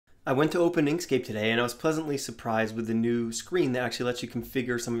I went to open Inkscape today and I was pleasantly surprised with the new screen that actually lets you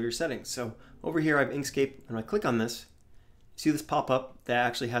configure some of your settings. So over here I have Inkscape, and when I click on this, you see this pop up that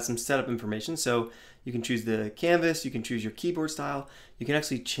actually has some setup information. So you can choose the canvas, you can choose your keyboard style, you can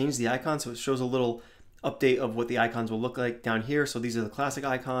actually change the icon, so it shows a little update of what the icons will look like down here. So these are the classic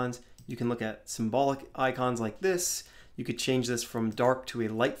icons. You can look at symbolic icons like this. You could change this from dark to a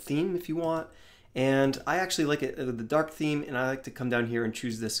light theme if you want. And I actually like it the dark theme, and I like to come down here and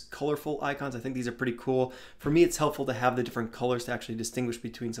choose this colorful icons. I think these are pretty cool. For me, it's helpful to have the different colors to actually distinguish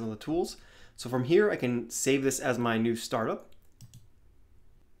between some of the tools. So from here, I can save this as my new startup.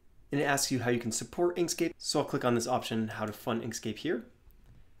 And it asks you how you can support Inkscape. So I'll click on this option, how to fund Inkscape here.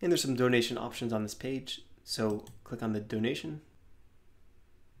 And there's some donation options on this page. So click on the donation.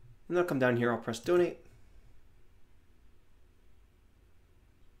 And then I'll come down here, I'll press donate.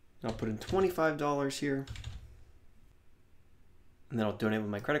 I'll put in $25 here, and then I'll donate with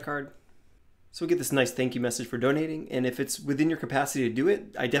my credit card. So we get this nice thank you message for donating, and if it's within your capacity to do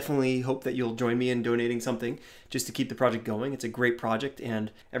it, I definitely hope that you'll join me in donating something just to keep the project going. It's a great project,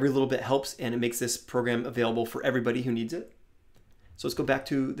 and every little bit helps, and it makes this program available for everybody who needs it. So let's go back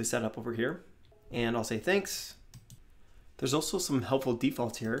to the setup over here, and I'll say thanks. There's also some helpful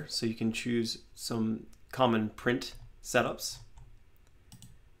defaults here, so you can choose some common print setups,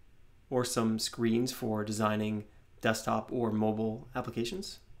 or some screens for designing desktop or mobile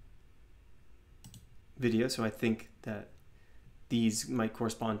applications. Video, so I think that these might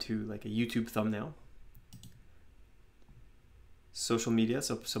correspond to like a YouTube thumbnail. Social media,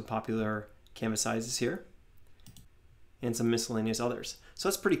 so some popular canvas sizes here, and some miscellaneous others. So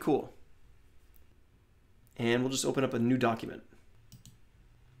that's pretty cool. And we'll just open up a new document.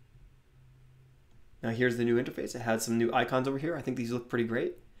 Now here's the new interface. It has some new icons over here. I think these look pretty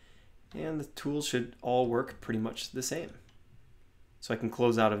great. And the tools should all work pretty much the same. So I can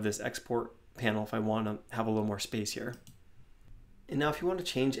close out of this export panel if I want to have a little more space here. And now if you want to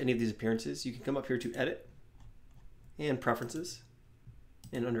change any of these appearances, you can come up here to Edit and Preferences,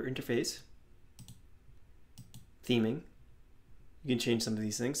 and under Interface, Theming, you can change some of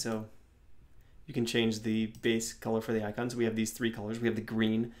these things. So you can change the base color for the icons. We have these three colors. We have the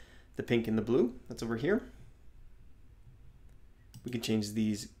green, the pink, and the blue. That's over here. We can change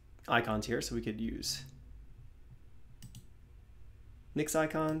these icons here, so we could use Nix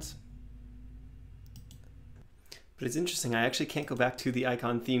icons. But it's interesting, I actually can't go back to the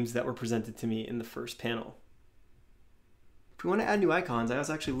icon themes that were presented to me in the first panel. If we want to add new icons, I was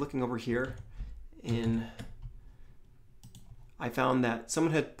actually looking over here, and I found that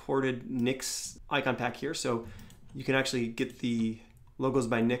someone had ported Nick's icon pack here, so you can actually get the Logos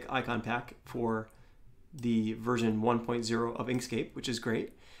by Nick icon pack for the version 1.0 of Inkscape, which is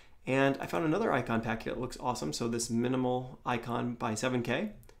great. And I found another icon pack here that looks awesome. So this minimal icon by 7K,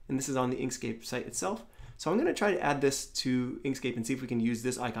 and this is on the Inkscape site itself. So I'm going to try to add this to Inkscape and see if we can use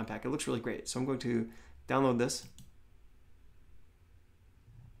this icon pack. It looks really great. So I'm going to download this.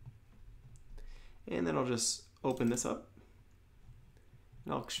 And then I'll just open this up.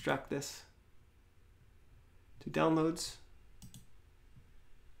 And I'll extract this to downloads.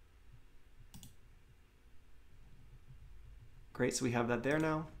 Great, so we have that there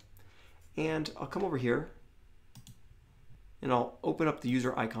now. And I'll come over here and I'll open up the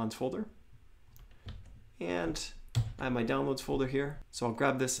user icons folder. And I have my downloads folder here. So I'll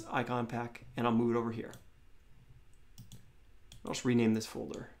grab this icon pack and I'll move it over here. I'll just rename this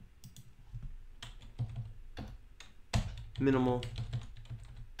folder minimal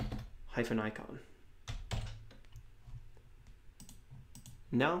 -icon.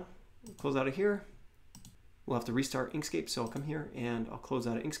 Now, we'll close out of here. We'll have to restart Inkscape, so I'll come here and I'll close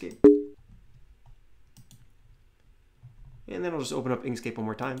out of Inkscape. And then I'll just open up Inkscape one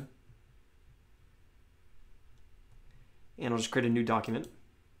more time. And I'll just create a new document.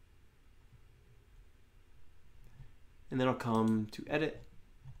 And then I'll come to Edit,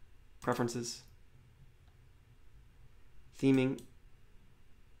 Preferences, Theming,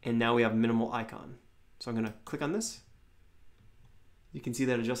 and now we have minimal icon. So I'm going to click on this. You can see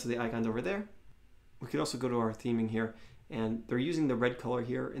that adjusted the icons over there. We could also go to our theming here, and they're using the red color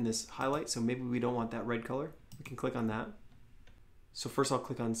here in this highlight, so maybe we don't want that red color. We can click on that. So first I'll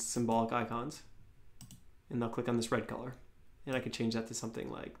click on symbolic icons, and I'll click on this red color, and I can change that to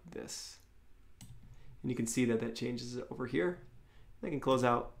something like this. And you can see that that changes it over here. I can close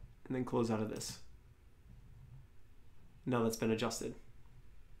out and then close out of this. Now that's been adjusted.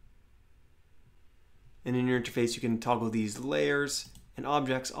 And in your interface, you can toggle these layers and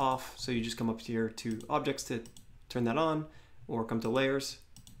objects off. So you just come up here to objects to turn that on, or come to layers.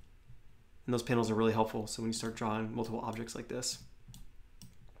 And those panels are really helpful. So when you start drawing multiple objects like this.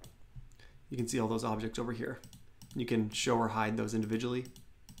 You can see all those objects over here. You can show or hide those individually.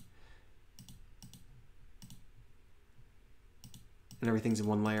 And everything's in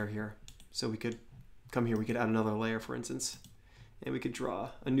one layer here. So we could come here, we could add another layer, for instance, and we could draw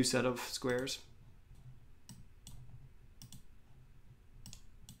a new set of squares.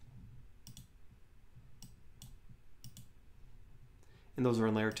 And those are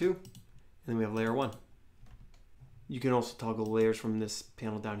in layer 2. And then we have layer 1. You can also toggle layers from this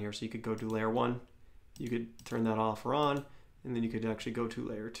panel down here. So you could go to layer 1, you could turn that off or on, and then you could actually go to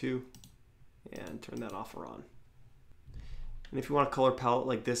layer 2 and turn that off or on. And if you want a color palette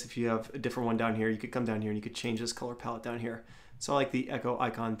like this, if you have a different one down here, you could come down here and you could change this color palette down here. So I like the Echo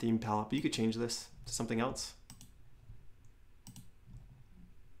Icon theme palette, but you could change this to something else.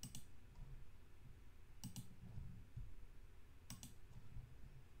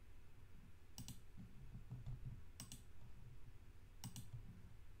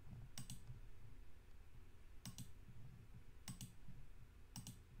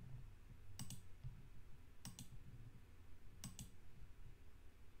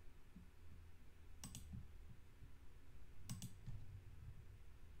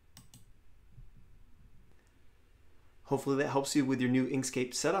 Hopefully that helps you with your new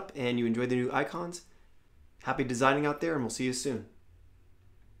Inkscape setup and you enjoy the new icons. Happy designing out there, and we'll see you soon.